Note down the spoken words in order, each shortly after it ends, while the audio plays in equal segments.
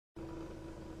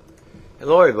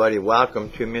Hello everybody,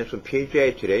 welcome to Minutes with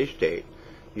PJ. Today's date,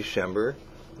 December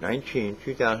 19,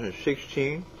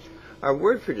 2016. Our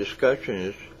word for discussion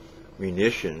is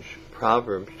munitions,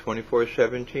 Proverbs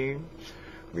 24:17.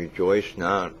 Rejoice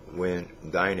not when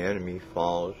thine enemy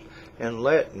falls, and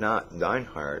let not thine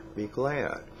heart be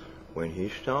glad when he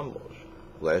stumbles,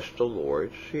 lest the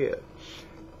Lord see it,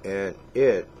 and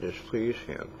it displease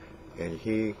him, and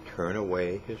he turn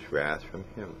away his wrath from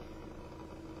him.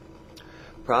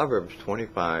 Proverbs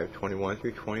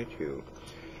 25:21-22.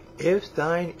 If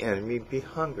thine enemy be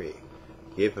hungry,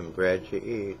 give him bread to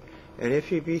eat, and if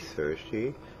he be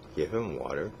thirsty, give him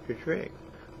water to drink.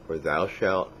 For thou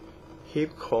shalt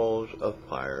heap coals of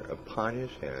fire upon his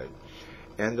head,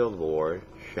 and the Lord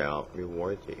shall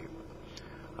reward thee.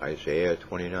 Isaiah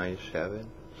 29:7.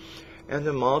 And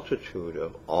the multitude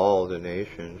of all the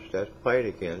nations that fight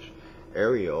against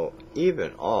Ariel,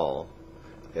 even all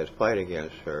that fight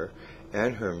against her,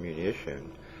 and her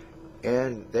munition,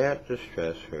 and that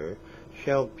distress her,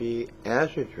 shall be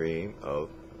as a dream of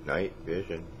night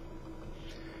vision.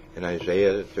 In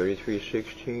Isaiah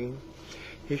 33:16,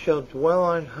 he shall dwell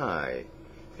on high,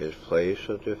 his place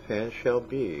of defense shall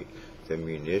be the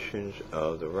munitions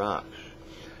of the rocks.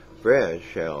 Bread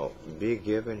shall be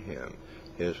given him,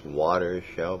 his water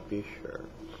shall be sure.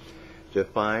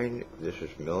 Defined, this is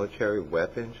military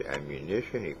weapons,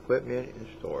 ammunition, equipment, and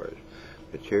stores.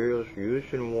 Materials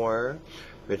used in war,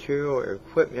 material or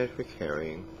equipment for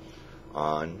carrying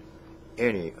on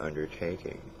any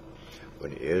undertaking.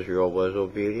 When Israel was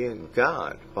obedient,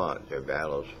 God fought their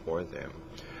battles for them.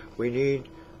 We need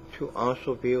to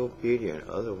also be obedient,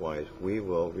 otherwise we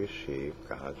will receive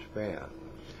God's wrath.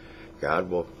 God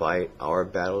will fight our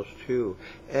battles too,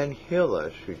 and heal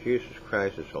us through Jesus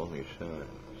Christ, his only Son.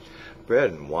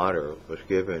 Bread and water was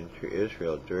given to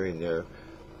Israel during their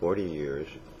 40 years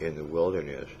in the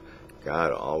wilderness.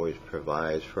 God always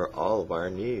provides for all of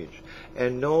our needs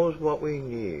and knows what we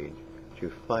need to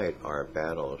fight our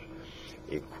battles.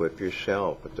 Equip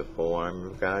yourself with the full armor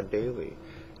of God daily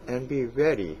and be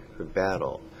ready for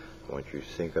battle. I want you to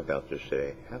think about this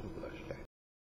today. Have a blessed day.